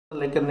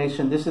Laker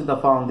Nation, this is the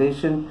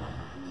foundation.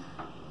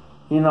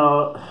 You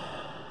know,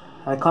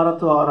 I caught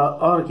up to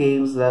all the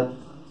games that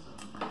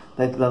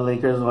the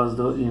Lakers was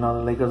doing. The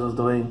Lakers was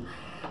doing.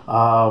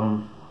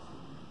 Um,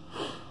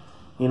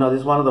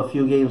 this is one of the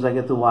few games I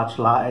get to watch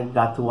live.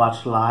 Got to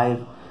watch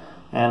live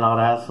and all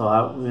that. So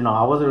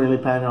I wasn't really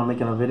planning on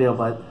making a video,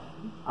 but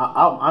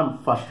I'm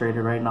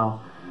frustrated right now.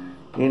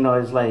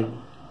 It's like,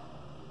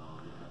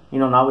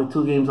 now with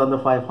 2 games under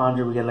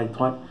 500, we get like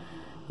 20.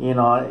 And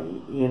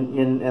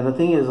the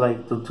thing is,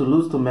 like, to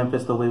lose to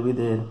Memphis the way we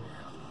did,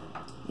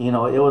 it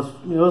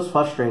was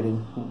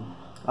frustrating.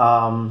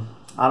 I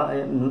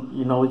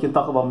don't, we can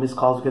talk about missed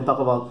calls, we can talk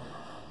about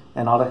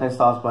and all that kind of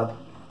stuff, but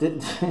they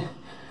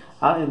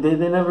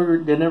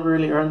never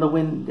really earned the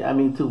win. I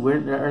mean,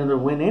 earn the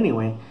win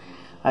anyway.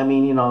 I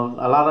mean,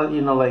 a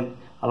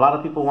lot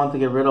of people want to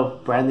get rid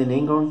of Brandon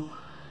Ingram,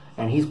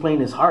 and he's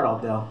playing his heart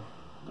out there.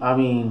 I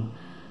mean,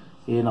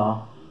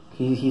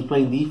 he's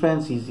playing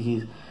defense.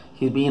 He's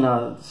being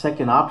a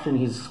second option.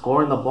 He's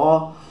scoring the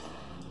ball,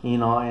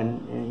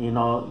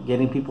 and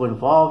getting people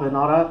involved and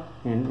all that.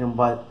 And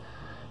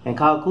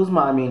Kyle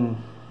Kuzma, I mean,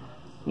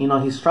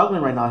 he's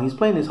struggling right now. He's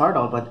playing his heart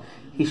out, but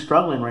he's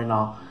struggling right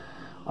now.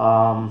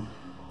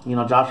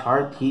 Josh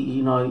Hart,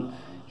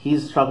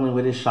 he's struggling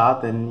with his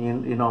shot,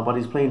 and but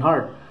he's playing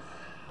hard.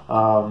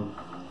 I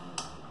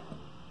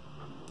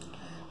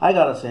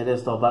gotta say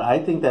this though, but I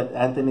think that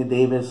Anthony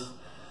Davis.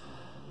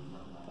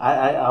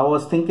 I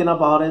was thinking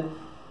about it.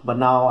 But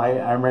now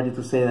I'm ready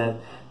to say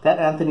that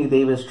Anthony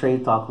Davis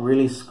trade talk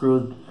really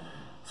screwed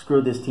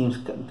this team's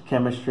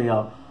chemistry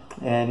up,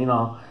 and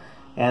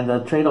and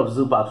the trade of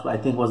Zubac I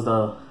think was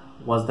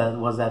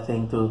that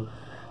thing too.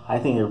 I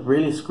think it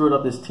really screwed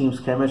up this team's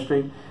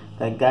chemistry.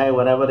 That guy,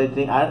 whatever they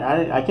think,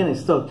 I can't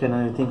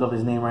even think of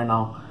his name right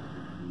now.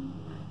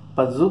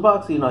 But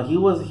Zubac, he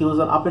was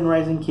an up and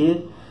rising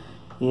kid.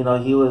 He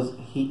was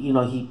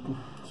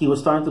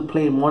starting to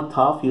play more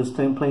tough. He was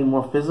playing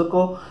more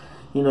physical.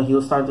 He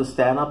was starting to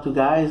stand up to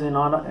guys and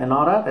all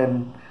that,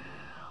 and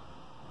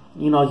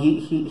he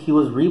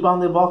was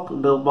rebounding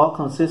the ball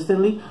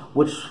consistently.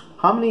 Which,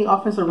 how many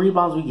offensive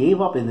rebounds we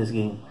gave up in this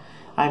game?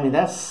 I mean,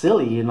 that's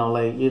silly, and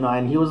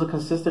he was a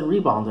consistent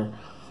rebounder.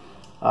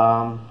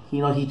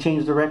 He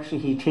changed direction,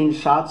 he changed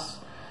shots,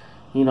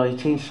 he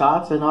changed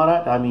shots and all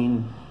that. I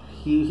mean,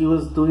 he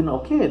was doing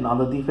okay on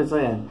the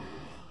defensive end,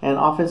 and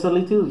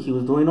offensively too, he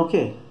was doing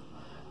okay.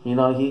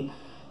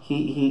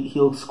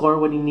 He'll score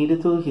when he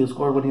needed to. He'll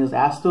score when he was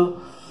asked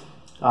to.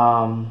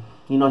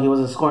 He was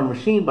a scoring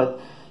machine, but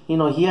he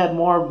had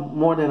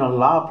more than a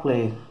lob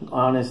play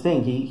on his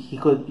thing. He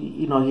could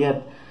he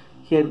had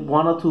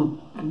one or two,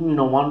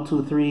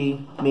 three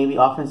maybe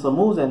offensive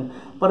moves,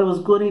 but it was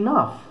good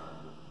enough.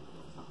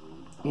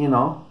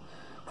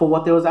 For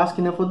what they was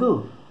asking him to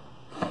do.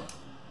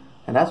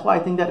 And that's why I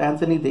think that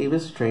Anthony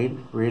Davis trade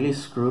really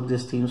screwed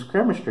this team's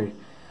chemistry,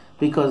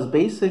 because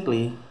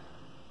basically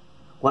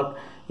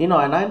and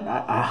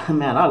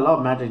I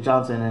love Magic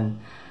Johnson, and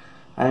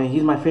I mean,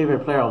 he's my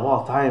favorite player of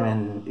all time,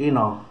 and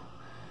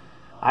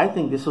I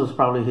think this was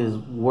probably his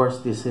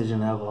worst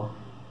decision ever.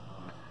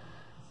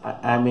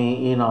 I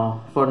mean,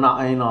 for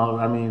not, I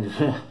mean,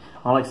 I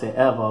don't like to say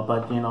ever,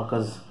 but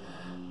because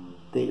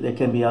there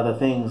can be other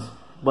things.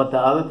 But the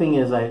other thing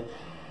is,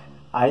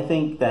 I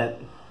think that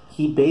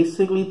he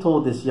basically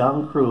told this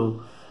young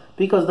crew,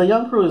 because the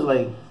young crew is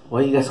like,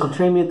 well, you guys gonna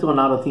train me to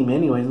another team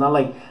anyway. It's not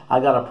like I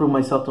gotta prove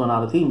myself to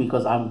another team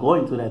because I'm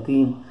going to that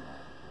team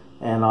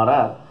and all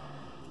that.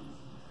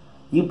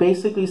 You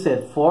basically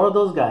said 4 of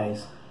those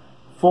guys,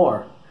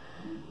 4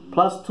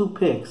 plus 2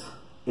 picks,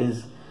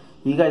 is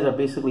you guys are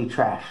basically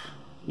trash.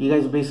 You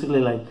guys are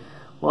basically like,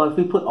 well, if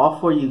we put all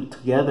 4 of you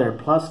together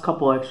plus a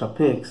couple extra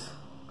picks,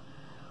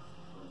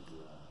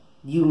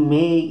 you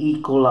may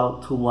equal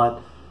out to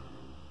what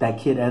that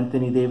kid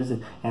Anthony Davis is.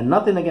 And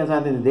nothing against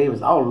Anthony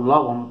Davis. I would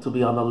love him to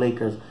be on the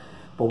Lakers.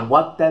 But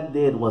what that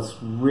did was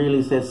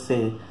really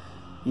say,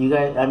 you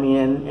guys, I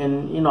mean,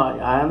 and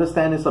I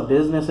understand it's a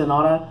business and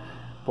all that,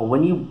 but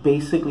when you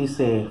basically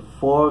say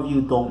 4 of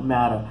you don't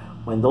matter,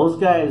 when those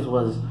guys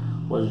was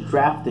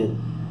drafted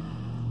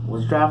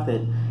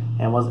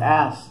and was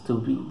asked to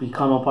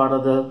become a part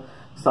of the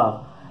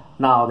stuff.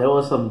 Now, there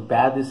was some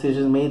bad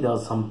decisions made. There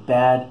was some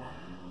bad,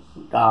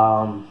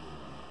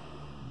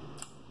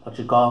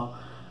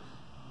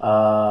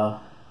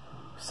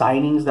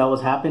 signings that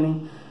was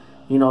happening,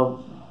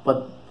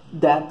 but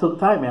that took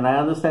time, and I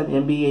understand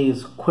NBA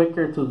is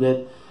quicker to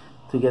get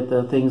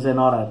the things and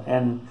all that.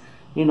 And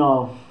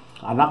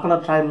I'm not gonna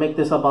try and make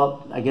this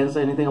against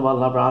anything about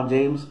LeBron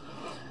James.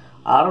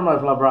 I don't know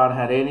if LeBron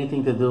had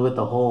anything to do with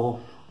the whole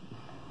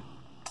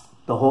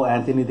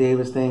Anthony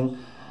Davis thing.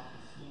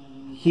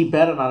 He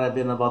better not have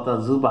been about the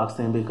Zubac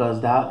thing,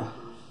 because that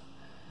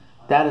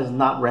is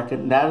not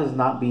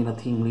being a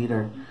team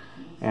leader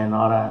and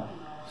all that.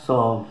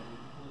 So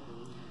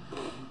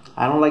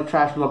I don't like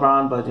trash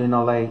LeBron, but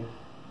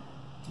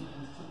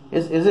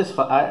it's just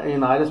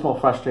I just more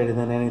frustrated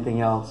than anything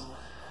else.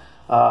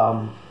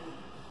 Like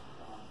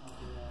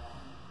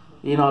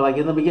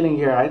in the beginning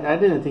here, I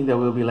didn't think that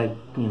we would be like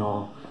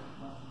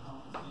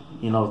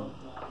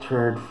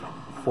third,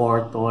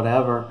 fourth, or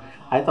whatever.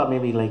 I thought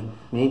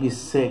maybe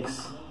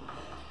sixth.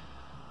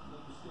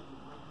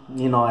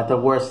 At the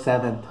worst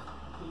seventh.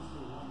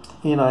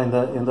 In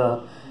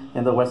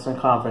the Western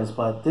Conference,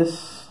 but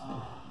this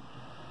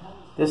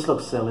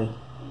looks silly.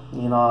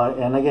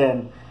 And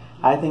again,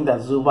 I think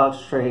that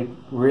Zubac's trade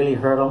really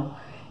hurt him,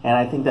 and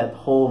I think that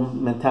whole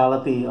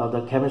mentality of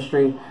the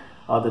chemistry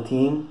of the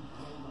team,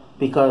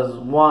 because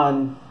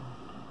one,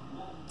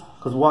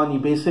 you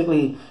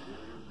basically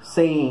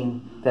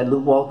saying that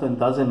Luke Walton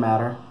doesn't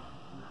matter.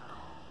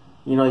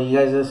 You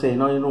guys just say,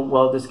 no,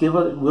 well,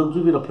 we'll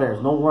give you the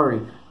players. Don't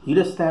worry. You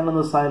just stand on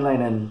the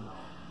sideline and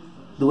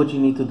do what you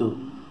need to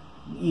do.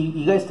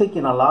 You guys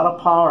taking a lot of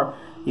power.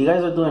 You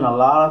guys are doing a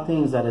lot of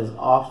things that is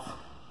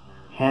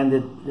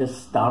off-handed,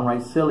 just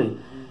downright silly.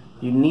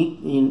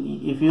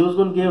 If you was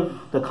going to give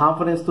the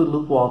confidence to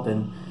Luke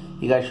Walton,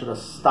 you guys should have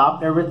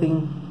stopped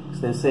everything.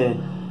 They said,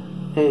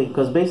 hey,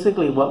 because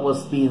basically what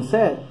was being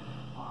said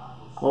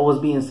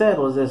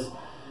was this: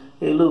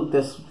 hey, Luke,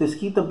 let's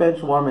keep the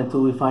bench warm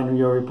until we find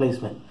your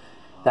replacement.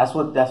 That's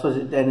what,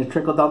 and it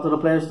trickled down to the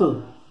players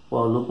too.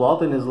 Well, Luke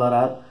Walton is like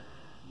that.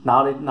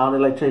 Now they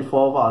like trade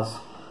 4 of us.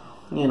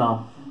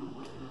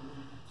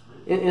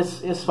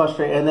 It's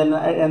frustrating.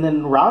 And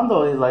then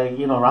Rondo is like,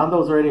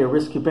 Rondo's already a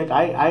risky pick.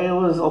 I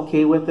was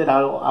okay with it.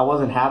 I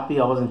wasn't happy.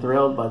 I wasn't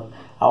thrilled, but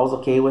I was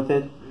okay with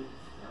it.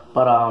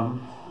 But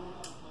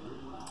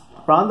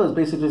Rondo is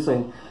basically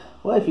saying,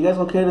 well, if you guys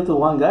don't cater to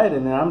one guy,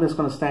 then I'm just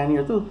gonna stand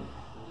here too,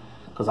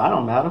 because I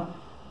don't matter.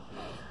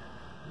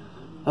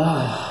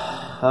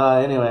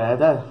 Anyway,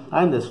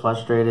 I'm just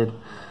frustrated.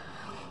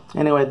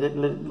 Anyway,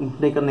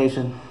 Laker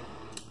Nation,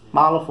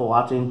 mahalo for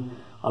watching.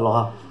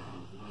 Aloha.